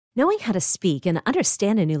Knowing how to speak and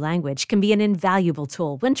understand a new language can be an invaluable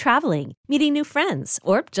tool when traveling, meeting new friends,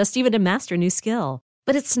 or just even to master a new skill.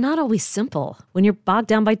 But it's not always simple when you're bogged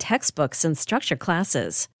down by textbooks and structured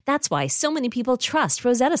classes. That's why so many people trust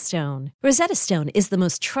Rosetta Stone. Rosetta Stone is the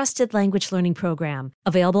most trusted language learning program,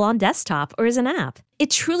 available on desktop or as an app. It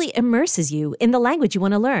truly immerses you in the language you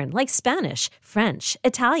want to learn, like Spanish, French,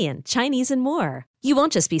 Italian, Chinese, and more. You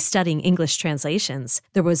won't just be studying English translations.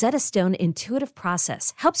 The Rosetta Stone intuitive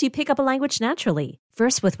process helps you pick up a language naturally,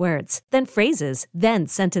 first with words, then phrases, then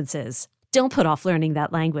sentences. Don't put off learning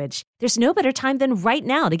that language. There's no better time than right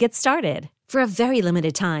now to get started. For a very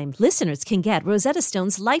limited time, listeners can get Rosetta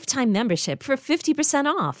Stone's lifetime membership for 50%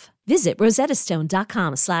 off. Visit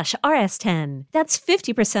rosettastone.com/rs10. That's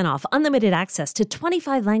 50% off unlimited access to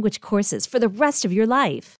 25 language courses for the rest of your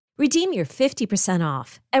life. Redeem your 50%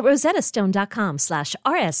 off at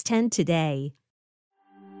rosettastone.com/rs10 today.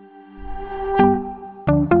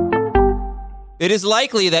 It is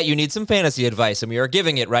likely that you need some fantasy advice, and we are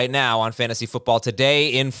giving it right now on Fantasy Football Today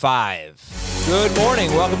in 5. Good morning.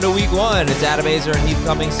 Welcome to Week 1. It's Adam Aizer and Heath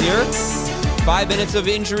Cummings here. 5 minutes of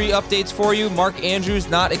injury updates for you. Mark Andrews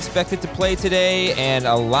not expected to play today, and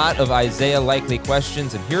a lot of Isaiah Likely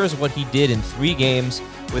questions. And here's what he did in 3 games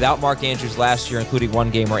without Mark Andrews last year, including 1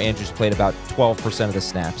 game where Andrews played about 12% of the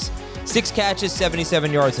snaps. 6 catches,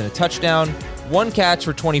 77 yards, and a touchdown. 1 catch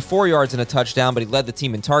for 24 yards and a touchdown, but he led the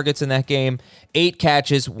team in targets in that game. 8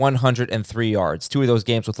 catches, 103 yards. 2 of those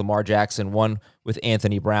games with Lamar Jackson, 1 with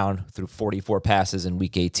Anthony Brown through 44 passes in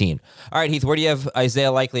Week 18. All right, Heath, where do you have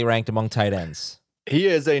Isaiah Likely ranked among tight ends? He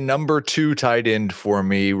is a number 2 tight end for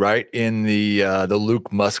me, right in the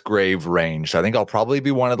Luke Musgrave range. So I think I'll probably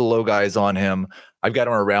be one of the low guys on him. I've got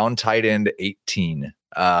him around tight end 18.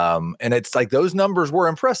 And it's like those numbers were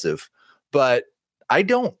impressive, but I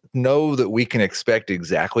don't know that we can expect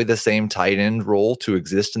exactly the same tight end role to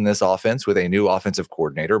exist in this offense with a new offensive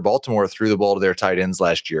coordinator. Baltimore threw the ball to their tight ends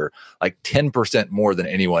last year like 10% more than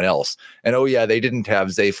anyone else. And oh yeah, they didn't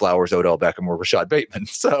have Zay Flowers, Odell Beckham, or Rashad Bateman.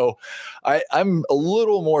 So I'm a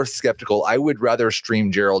little more skeptical. I would rather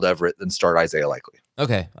stream Gerald Everett than start Isaiah Likely.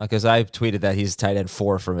 Okay, because I tweeted that he's tight end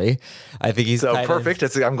 4 for me. I think he's so tight perfect.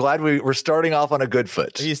 I'm glad we're starting off on a good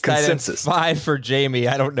foot. He's consensus. Tight end 5 for Jamie.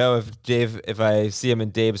 I don't know if I see him in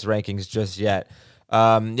Dave's rankings just yet.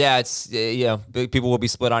 It's people will be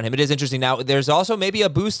split on him. It is interesting. Now there's also maybe a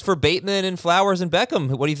boost for Bateman and Flowers and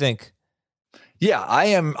Beckham. What do you think? Yeah,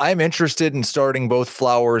 I'm interested in starting both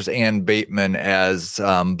Flowers and Bateman as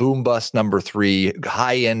boom bust number 3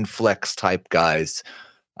 high end flex type guys.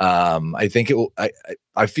 I think it will.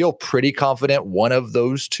 I feel pretty confident one of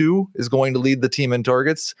those 2 is going to lead the team in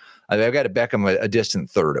targets. I've got to Beckham a distant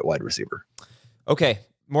 3rd at wide receiver. Okay,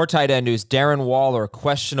 more tight end news. Darren Waller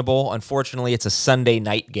questionable. Unfortunately, it's a Sunday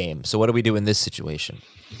night game. So what do we do in this situation?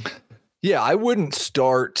 Yeah, I wouldn't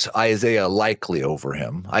start Isaiah Likely over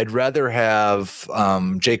him. I'd rather have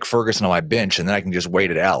Jake Ferguson on my bench, and then I can just wait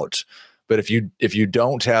it out. But if you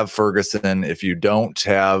don't have Ferguson, if you don't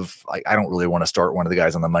have, I don't really want to start one of the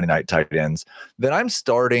guys on the Monday night tight ends, then I'm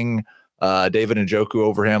starting David Njoku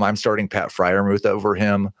over him. I'm starting Pat Freiermuth over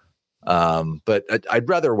him. But I'd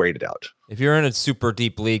rather wait it out. If you're in a super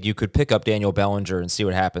deep league, you could pick up Daniel Bellinger and see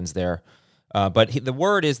what happens there. But the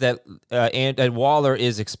word is that and Waller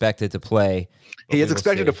is expected to play. He is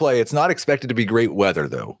expected to play. It's not expected to be great weather,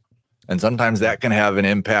 though. And sometimes that can have an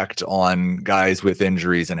impact on guys with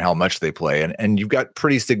injuries and how much they play. And you've got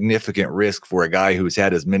pretty significant risk for a guy who's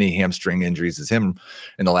had as many hamstring injuries as him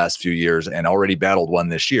in the last few years and already battled one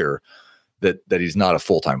this year that he's not a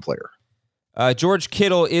full-time player. George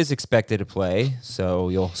Kittle is expected to play, so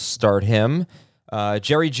you'll start him.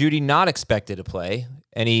 Jerry Jeudy not expected to play.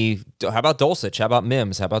 How about Dulcich? How about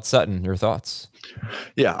Mims? How about Sutton? Your thoughts?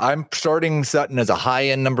 Yeah, I'm starting Sutton as a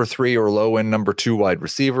high-end number 3 or low-end number 2 wide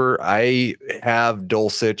receiver. I have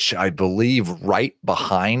Dulcich, I believe, right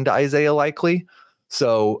behind Isaiah Likely.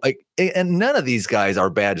 So, and none of these guys are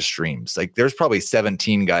bad streams. There's probably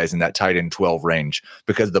 17 guys in that tight end 12 range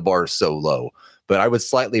because the bar is so low. But I would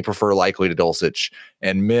slightly prefer Likely to Dulcich,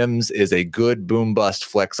 and Mims is a good boom-bust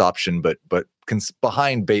flex option, but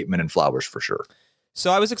behind Bateman and Flowers for sure. So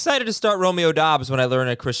I was excited to start Romeo Doubs when I learned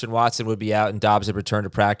that Christian Watson would be out and Doubs had returned to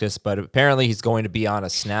practice, but apparently he's going to be on a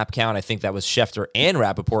snap count. I think that was Schefter and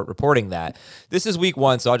Rappaport reporting that. This is week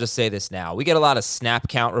 1, so I'll just say this now. We get a lot of snap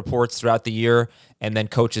count reports throughout the year, and then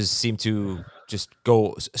coaches seem to just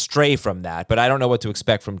go stray from that, but I don't know what to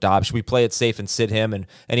expect from Doubs. Should we play it safe and sit him and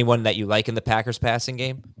anyone that you like in the Packers passing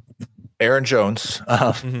game? Aaron Jones.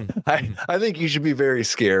 I think you should be very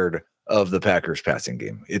scared of the Packers passing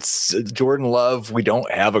game. It's Jordan Love. We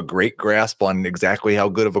don't have a great grasp on exactly how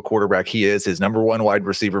good of a quarterback he is. His number one wide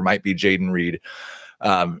receiver might be Jaden Reed,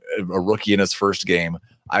 a rookie in his first game.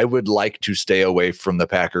 I would like to stay away from the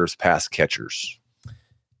Packers pass catchers.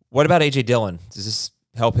 What about A.J. Dillon? Does this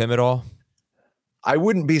help him at all? I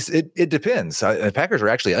wouldn't be. It depends. The Packers are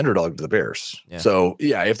actually underdog to the Bears. Yeah. So,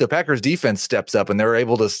 yeah, if the Packers defense steps up and they're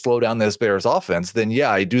able to slow down this Bears offense, then,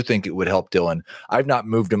 yeah, I do think it would help Dillon. I've not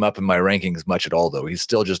moved him up in my rankings much at all, though. He's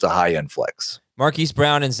still just a high-end flex. Marquise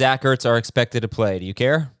Brown and Zach Ertz are expected to play. Do you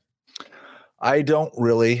care? I don't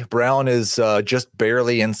really. Brown is just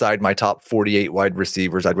barely inside my top 48 wide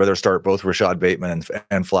receivers. I'd rather start both Rashad Bateman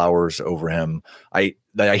and Flowers over him. I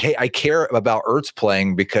care about Ertz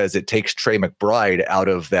playing because it takes Trey McBride out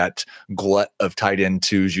of that glut of tight end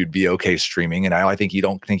twos you'd be okay streaming. And I think you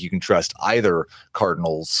don't think you can trust either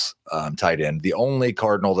Cardinals tight end. The only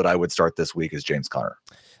Cardinal that I would start this week is James Conner.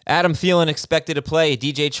 Adam Thielen expected to play.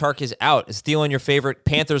 DJ Chark is out. Is Thielen your favorite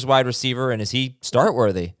Panthers wide receiver, and is he start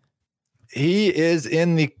worthy? He is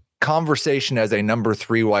in the conversation as a number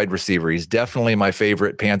 3 wide receiver. He's definitely my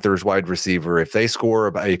favorite Panthers wide receiver. If they score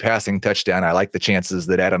a passing touchdown, I like the chances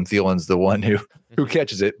that Adam Thielen's the one who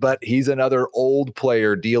catches it. But he's another old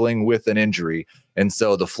player dealing with an injury, and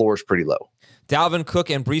so the floor is pretty low. Dalvin Cook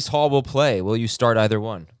and Breece Hall will play. Will you start either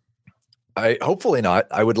one? Hopefully not.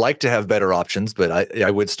 I would like to have better options, but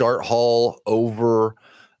I would start Hall over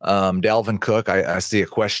Dalvin Cook. I see a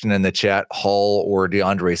question in the chat, Hall or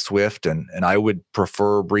DeAndre Swift, and I would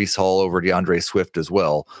prefer Breece Hall over DeAndre Swift as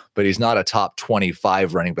well, but he's not a top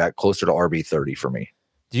 25 running back, closer to RB 30 for me.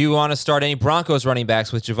 Do you want to start any Broncos running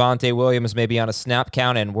backs with Javonte Williams maybe on a snap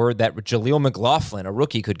count, and word that Jaleel McLaughlin, a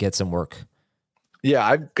rookie, could get some work? Yeah,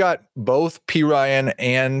 I've got both P. Ryan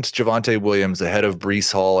and Javonte Williams ahead of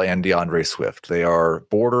Breece Hall and DeAndre Swift. They are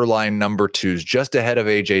borderline number 2s, just ahead of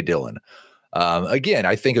A.J. Dillon. Again,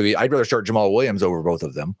 I think I'd rather start Jamal Williams over both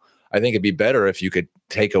of them. I think it'd be better if you could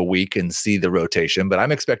take a week and see the rotation, but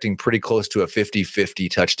I'm expecting pretty close to a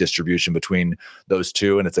 50-50 touch distribution between those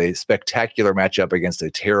two, and it's a spectacular matchup against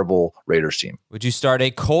a terrible Raiders team. Would you start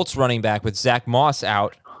a Colts running back with Zach Moss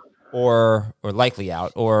out or likely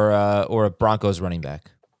out, or a Broncos running back?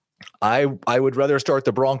 I would rather start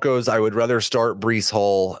the Broncos. I would rather start Breece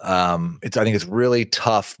Hall. I think it's really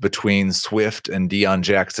tough between Swift and Deion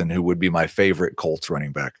Jackson, who would be my favorite Colts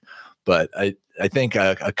running back. But I think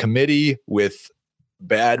a committee with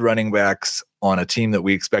bad running backs on a team that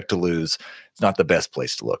we expect to lose, it's not the best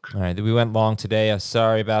place to look. All right, we went long today.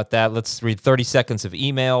 Sorry about that. Let's read 30 seconds of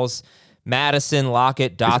emails. Madison,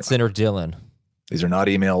 Lockett, Dotson, or Dillon? These are not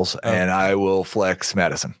emails, and I will flex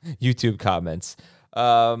Madison. YouTube comments.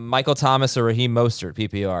 Michael Thomas or Raheem Mostert,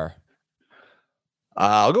 PPR?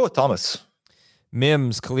 I'll go with Thomas.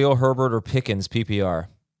 Mims, Khalil Herbert, or Pickens, PPR?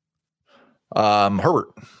 Herbert.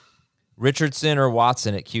 Richardson or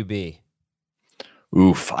Watson at QB?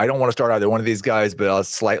 Oof. I don't want to start either one of these guys, but I'll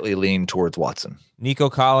slightly lean towards Watson. Nico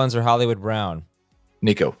Collins or Hollywood Brown?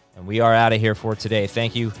 Nico. And we are out of here for today.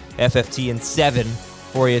 Thank you, FFT and 7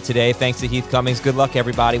 for you today. Thanks to Heath Cummings. Good luck,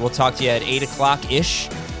 everybody. We'll talk to you at 8 o'clock-ish,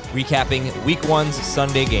 recapping Week 1's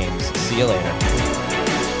Sunday games. See you later.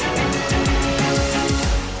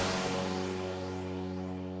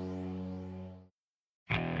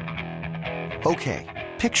 Okay,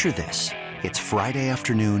 picture this. It's Friday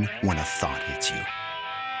afternoon when a thought hits you.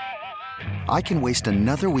 I can waste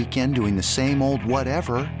another weekend doing the same old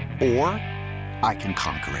whatever, or I can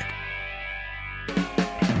conquer it.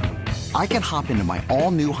 I can hop into my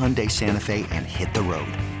all-new Hyundai Santa Fe and hit the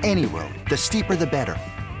road. Any road. The steeper, the better.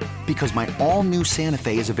 Because my all-new Santa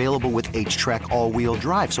Fe is available with H-Track all-wheel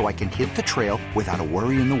drive, so I can hit the trail without a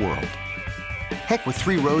worry in the world. Heck, with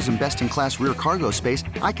 3 rows and best-in-class rear cargo space,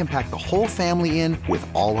 I can pack the whole family in with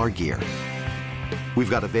all our gear. We've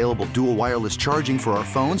got available dual wireless charging for our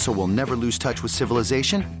phones, so we'll never lose touch with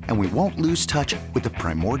civilization, and we won't lose touch with the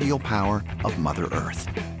primordial power of Mother Earth.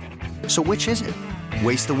 So which is it?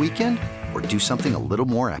 Waste the weekend or do something a little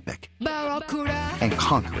more epic? And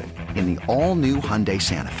conquer it in the all-new Hyundai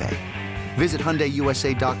Santa Fe. Visit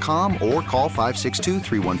HyundaiUSA.com or call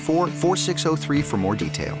 562-314-4603 for more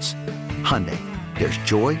details. Hyundai, there's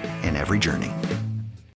joy in every journey.